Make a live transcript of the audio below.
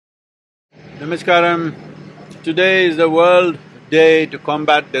Namaskaram. Today is the World Day to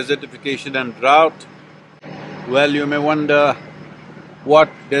combat desertification and drought. Well, you may wonder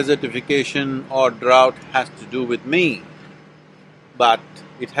what desertification or drought has to do with me, but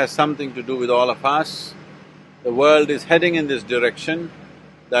it has something to do with all of us. The world is heading in this direction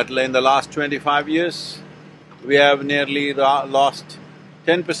that in the last 25 years, we have nearly lost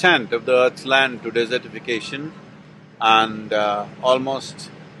 10% of the earth's land to desertification, and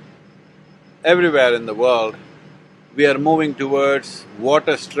almost everywhere in the world, we are moving towards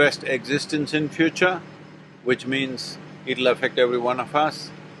water-stressed existence in future, which means it'll affect every one of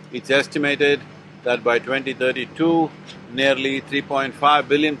us. It's estimated that by 2032, nearly 3.5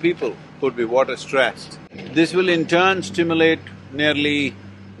 billion people could be water-stressed. This will in turn stimulate nearly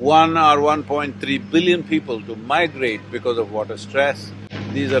 1 or 1.3 billion people to migrate because of water stress.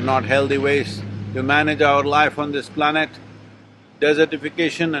 These are not healthy ways to manage our life on this planet.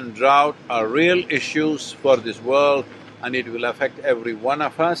 Desertification and drought are real issues for this world and it will affect every one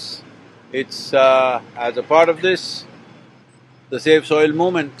of us. It's… as a part of this, the Save Soil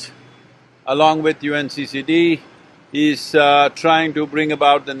movement, along with UNCCD, is trying to bring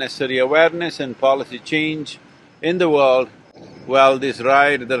about the necessary awareness and policy change in the world. Well, this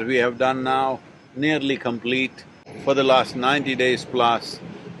ride that we have done now, nearly complete for the last 90 days plus,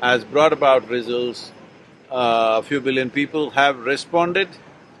 has brought about results. A few billion people have responded.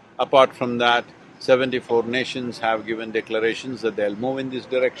 Apart from that, 74 nations have given declarations that they'll move in this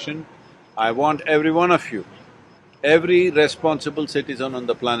direction. I want every one of you, every responsible citizen on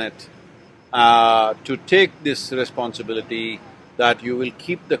the planet, to take this responsibility that you will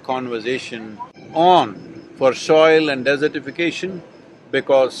keep the conversation on for soil and desertification,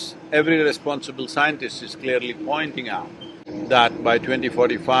 because every responsible scientist is clearly pointing out that by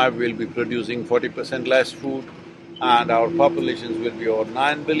 2045 we'll be producing 40% less food and our populations will be over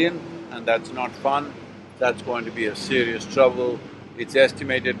 9 billion, and that's not fun. That's going to be a serious trouble. It's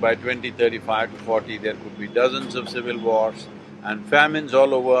estimated by 2035 to 40 there could be dozens of civil wars and famines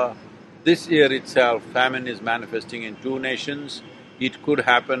all over. This year itself, famine is manifesting in 2 nations. It could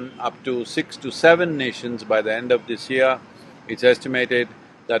happen up to 6 to 7 nations by the end of this year. It's estimated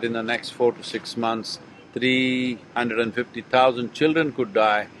that in the next 4 to 6 months, 350,000 children could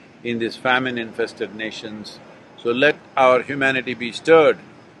die in these famine-infested nations. So let our humanity be stirred.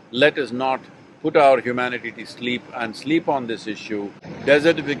 Let us not put our humanity to sleep and sleep on this issue.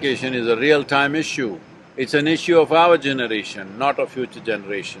 Desertification is a real-time issue. It's an issue of our generation, not of future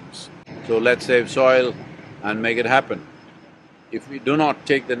generations. So let's save soil and make it happen. If we do not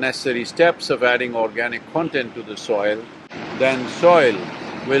take the necessary steps of adding organic content to the soil, then soil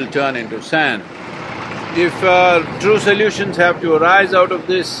will turn into sand. If true solutions have to arise out of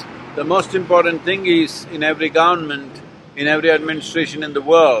this, the most important thing is in every government, in every administration in the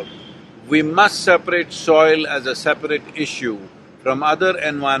world, we must separate soil as a separate issue from other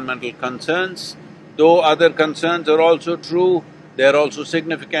environmental concerns. Though other concerns are also true, they are also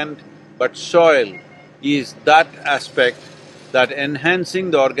significant, but soil is that aspect that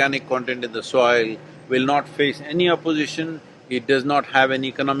enhancing the organic content in the soil will not face any opposition. It does not have any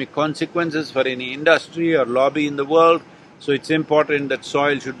economic consequences for any industry or lobby in the world. So it's important that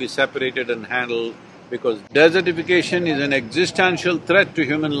soil should be separated and handled, because desertification is an existential threat to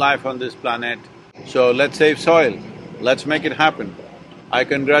human life on this planet. So let's save soil, let's make it happen. I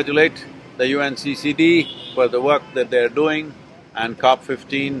congratulate the UNCCD for the work that they're doing, and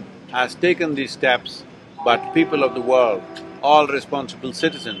COP15 has taken these steps, but people of the world, all responsible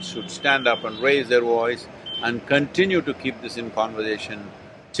citizens should stand up and raise their voice and continue to keep this in conversation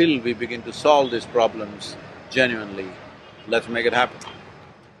till we begin to solve these problems genuinely. Let's make it happen.